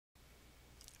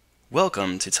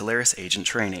Welcome to Telarus Agent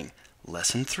Training,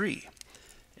 Lesson 3.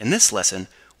 In this lesson,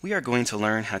 we are going to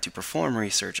learn how to perform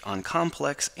research on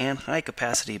complex and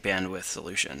high-capacity bandwidth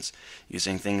solutions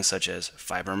using things such as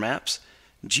fiber maps,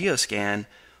 GeoScan,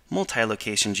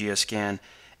 multi-location GeoScan,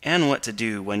 and what to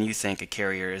do when you think a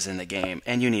carrier is in the game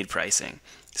and you need pricing.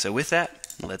 So with that,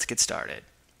 let's get started.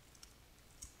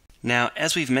 Now,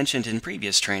 as we've mentioned in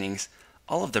previous trainings,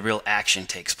 all of the real action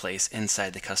takes place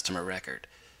inside the customer record.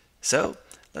 So,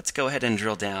 let's go ahead and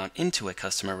drill down into a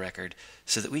customer record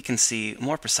so that we can see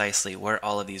more precisely where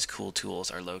all of these cool tools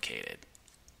are located.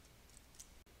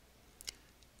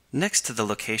 Next to the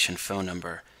location phone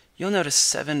number, you'll notice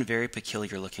 7 very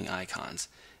peculiar looking icons.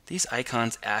 These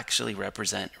icons actually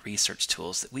represent research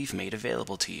tools that we've made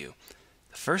available to you.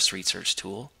 The first research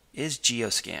tool is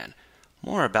GeoScan.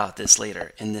 More about this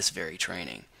later in this very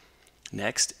training.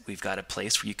 Next, we've got a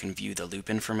place where you can view the loop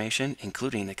information,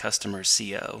 including the customer's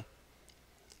CO,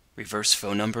 reverse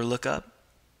phone number lookup,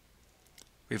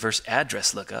 reverse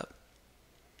address lookup,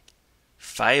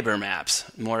 fiber maps,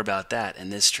 more about that in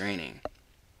this training,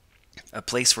 a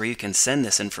place where you can send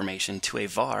this information to a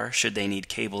VAR should they need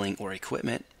cabling or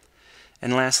equipment,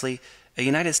 and lastly, a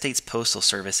United States Postal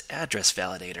Service address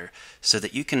validator so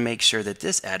that you can make sure that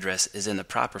this address is in the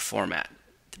proper format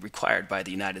required by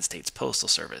the United States Postal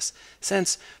Service,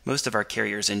 since most of our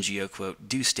carriers in GeoQuote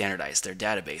do standardize their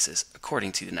databases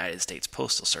according to the United States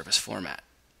Postal Service format.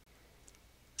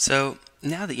 So,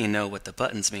 now that you know what the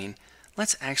buttons mean,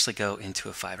 let's actually go into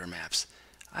a fiber maps.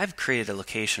 I've created a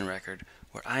location record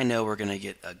where I know we're going to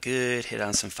get a good hit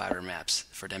on some fiber maps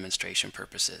for demonstration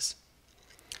purposes.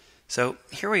 So,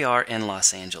 here we are in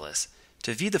Los Angeles.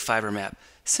 To view the fiber map,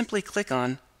 simply click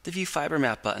on the View Fiber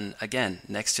Map button, again,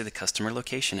 next to the customer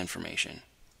location information.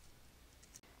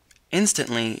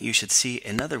 Instantly, you should see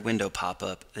another window pop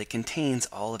up that contains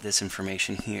all of this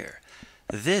information here.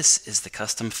 This is the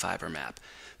custom fiber map.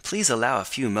 Please allow a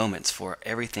few moments for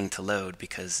everything to load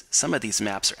because some of these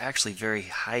maps are actually very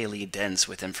highly dense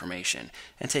with information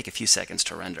and take a few seconds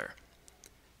to render.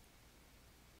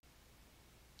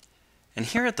 And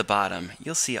here at the bottom,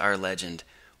 you'll see our legend,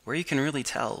 where you can really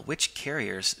tell which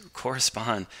carriers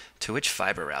correspond to which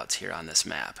fiber routes here on this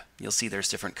map. You'll see there's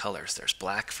different colors. There's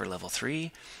black for level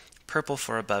 3, purple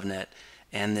for AboveNet,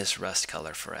 and this rust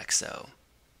color for XO.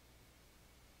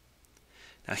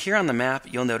 Now here on the map,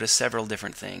 you'll notice several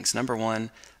different things. Number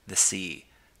 1, the C.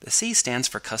 The C stands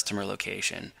for customer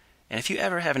location. And if you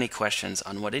ever have any questions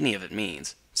on what any of it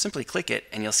means, simply click it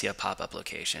and you'll see a pop-up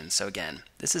location. So again,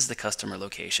 this is the customer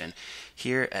location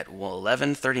here at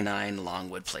 1139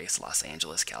 Longwood Place, Los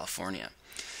Angeles, California.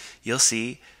 You'll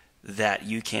see that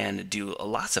you can do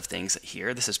lots of things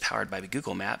here. This is powered by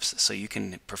Google Maps, so you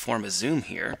can perform a zoom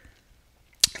here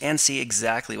and see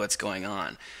exactly what's going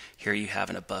on. Here you have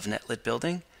an AboveNet lit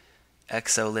building,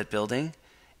 XO lit building,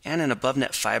 and an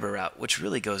AboveNet fiber route, which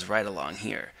really goes right along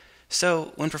here.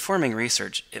 So, when performing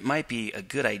research, it might be a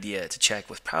good idea to check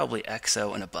with probably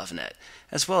XO and AboveNet,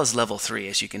 as well as level 3.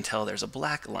 As you can tell, there's a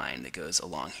black line that goes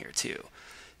along here too.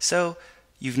 So,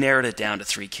 you've narrowed it down to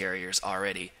 3 carriers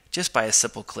already, just by a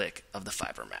simple click of the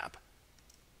fiber map.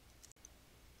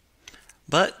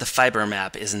 But the fiber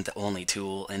map isn't the only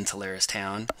tool in Telarus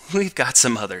Town. We've got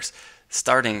some others,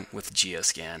 starting with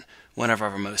GeoScan, one of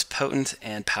our most potent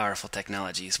and powerful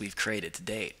technologies we've created to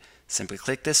date. Simply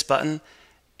click this button,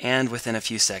 and within a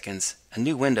few seconds, a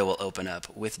new window will open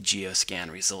up with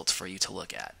GeoScan results for you to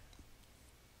look at.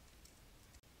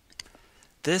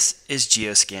 This is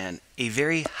GeoScan, a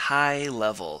very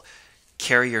high-level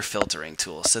carrier filtering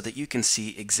tool so that you can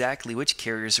see exactly which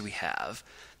carriers we have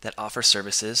that offer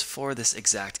services for this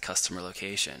exact customer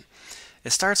location. It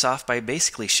starts off by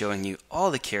basically showing you all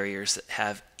the carriers that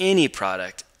have any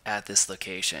product at this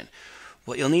location.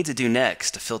 What you'll need to do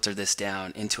next to filter this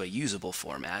down into a usable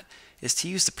format is to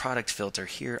use the product filter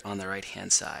here on the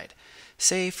right-hand side.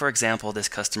 Say, for example, this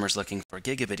customer is looking for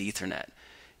Gigabit Ethernet.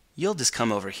 You'll just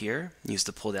come over here, use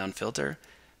the pull-down filter,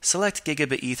 select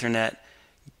Gigabit Ethernet,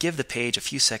 give the page a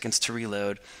few seconds to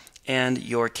reload, and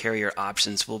your carrier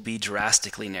options will be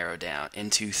drastically narrowed down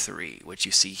into 3, which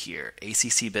you see here: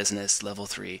 ACC Business, Level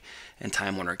 3, and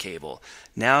Time Warner Cable.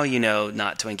 Now you know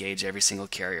not to engage every single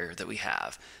carrier that we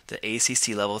have. The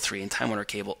ACC Level 3 and Time Warner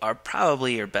Cable are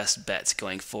probably your best bets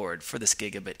going forward for this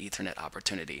Gigabit Ethernet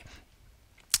opportunity.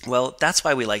 Well, that's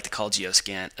why we like to call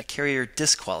GeoScan a carrier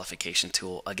disqualification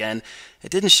tool. Again,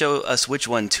 it didn't show us which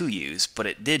one to use, but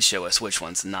it did show us which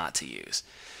ones not to use.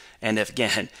 And if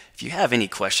you have any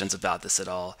questions about this at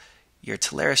all, your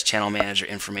Telarus Channel Manager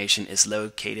information is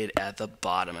located at the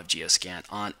bottom of GeoScan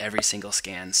on every single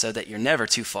scan so that you're never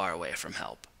too far away from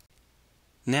help.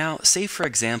 Now, say for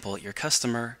example, your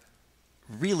customer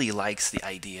really likes the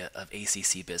idea of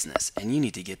ACC Business, and you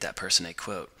need to get that person a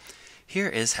quote. Here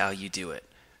is how you do it.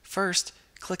 First,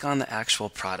 click on the actual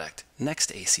product next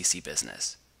to ACC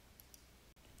Business.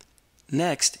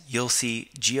 Next, you'll see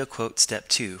GeoQuote Step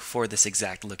 2 for this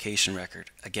exact location record.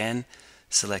 Again,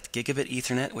 select Gigabit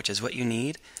Ethernet, which is what you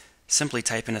need. Simply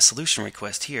type in a solution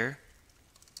request here.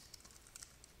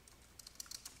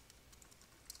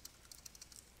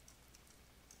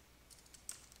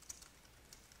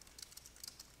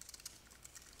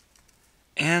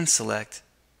 And select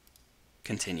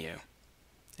Continue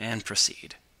and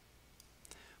proceed.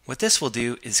 What this will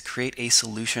do is create a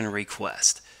solution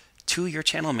request to your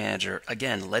channel manager,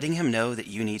 again letting him know that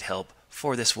you need help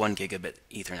for this 1 gigabit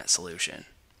Ethernet solution.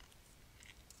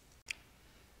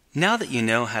 Now that you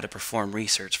know how to perform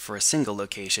research for a single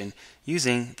location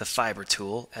using the fiber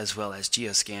tool as well as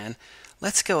GeoScan,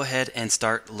 let's go ahead and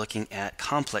start looking at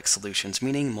complex solutions,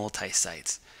 meaning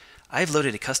multi-sites. I've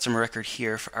loaded a custom record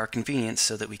here for our convenience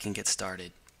so that we can get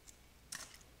started.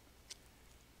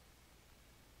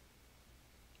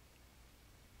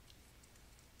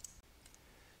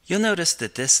 You'll notice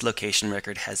that this location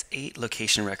record has 8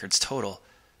 location records total,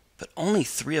 but only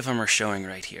 3 of them are showing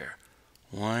right here.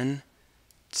 1,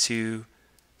 2,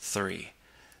 3.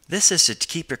 This is to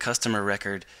keep your customer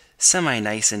record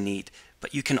semi-nice and neat,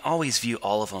 but you can always view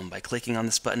all of them by clicking on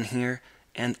this button here,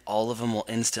 and all of them will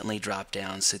instantly drop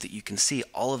down so that you can see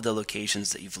all of the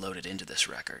locations that you've loaded into this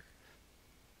record.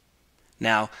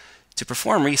 Now, to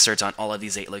perform research on all of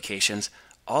these 8 locations,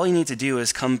 all you need to do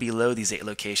is come below these 8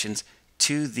 locations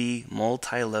to the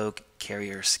Multi-Loc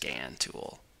Carrier Scan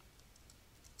tool.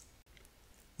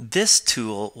 This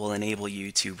tool will enable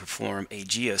you to perform a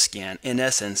GeoScan, in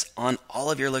essence, on all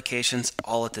of your locations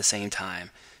all at the same time.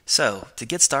 So, to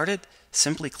get started,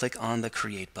 simply click on the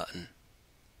Create button.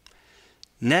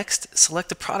 Next, select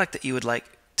the product that you would like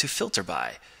to filter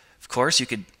by. Of course, you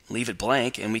could leave it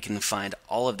blank and we can find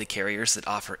all of the carriers that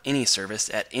offer any service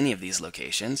at any of these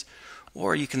locations,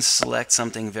 or you can select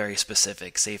something very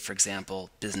specific, say for example,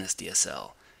 business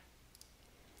DSL.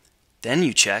 Then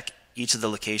you check each of the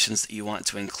locations that you want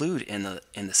to include in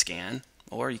the scan,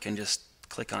 or you can just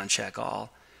click on Check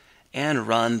All and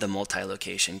run the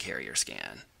multi-location carrier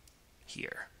scan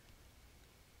here.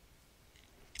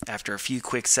 After a few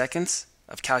quick seconds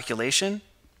of calculation,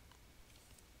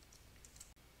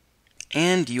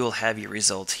 and you will have your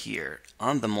results here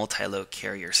on the Multi-Loc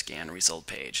Carrier Scan result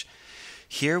page.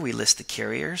 Here we list the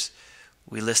carriers,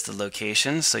 we list the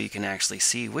locations so you can actually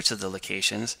see which of the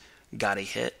locations got a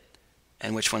hit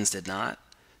and which ones did not.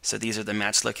 So these are the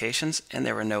matched locations, and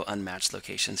there were no unmatched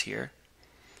locations here.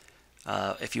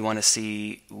 If you want to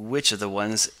see which of the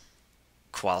ones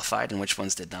qualified and which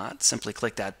ones did not, simply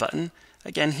click that button.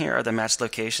 Again, here are the matched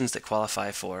locations that qualify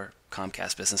for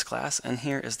Comcast Business Class, and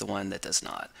here is the one that does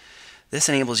not. This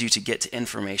enables you to get to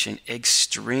information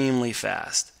extremely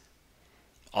fast.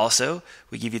 Also,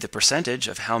 we give you the percentage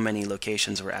of how many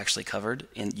locations were actually covered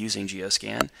in using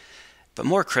GeoScan, but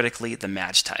more critically, the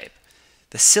match type.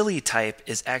 The silly type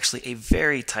is actually a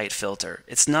very tight filter.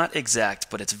 It's not exact,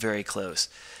 but it's very close.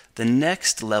 The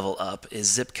next level up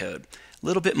is zip code. A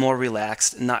little bit more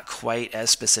relaxed, not quite as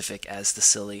specific as the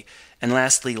silly. And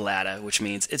lastly, LATA, which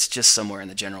means it's just somewhere in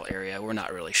the general area. We're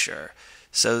not really sure.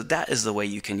 So that is the way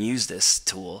you can use this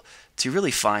tool to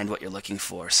really find what you're looking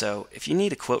for. So if you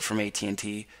need a quote from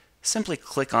AT&T, simply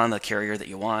click on the carrier that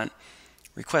you want,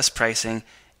 request pricing,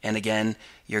 and again,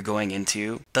 you're going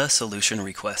into the solution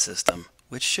request system,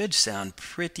 which should sound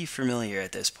pretty familiar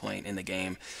at this point in the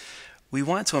game. We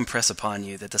want to impress upon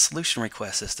you that the solution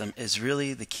request system is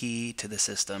really the key to the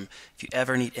system. If you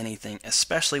ever need anything,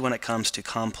 especially when it comes to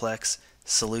complex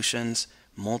solutions,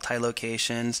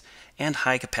 multi-locations, and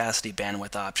high-capacity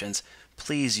bandwidth options,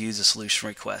 please use a solution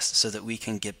request so that we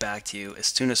can get back to you as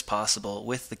soon as possible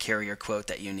with the carrier quote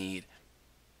that you need.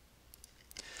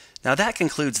 Now that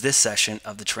concludes this session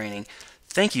of the training.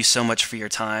 Thank you so much for your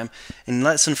time. In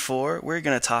Lesson 4, we're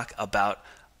going to talk about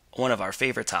one of our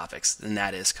favorite topics, and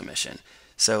that is commission.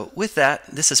 So with that,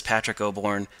 this is Patrick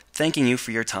Oborn, thanking you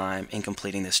for your time in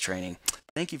completing this training.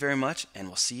 Thank you very much, and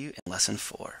we'll see you in Lesson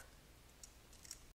 4.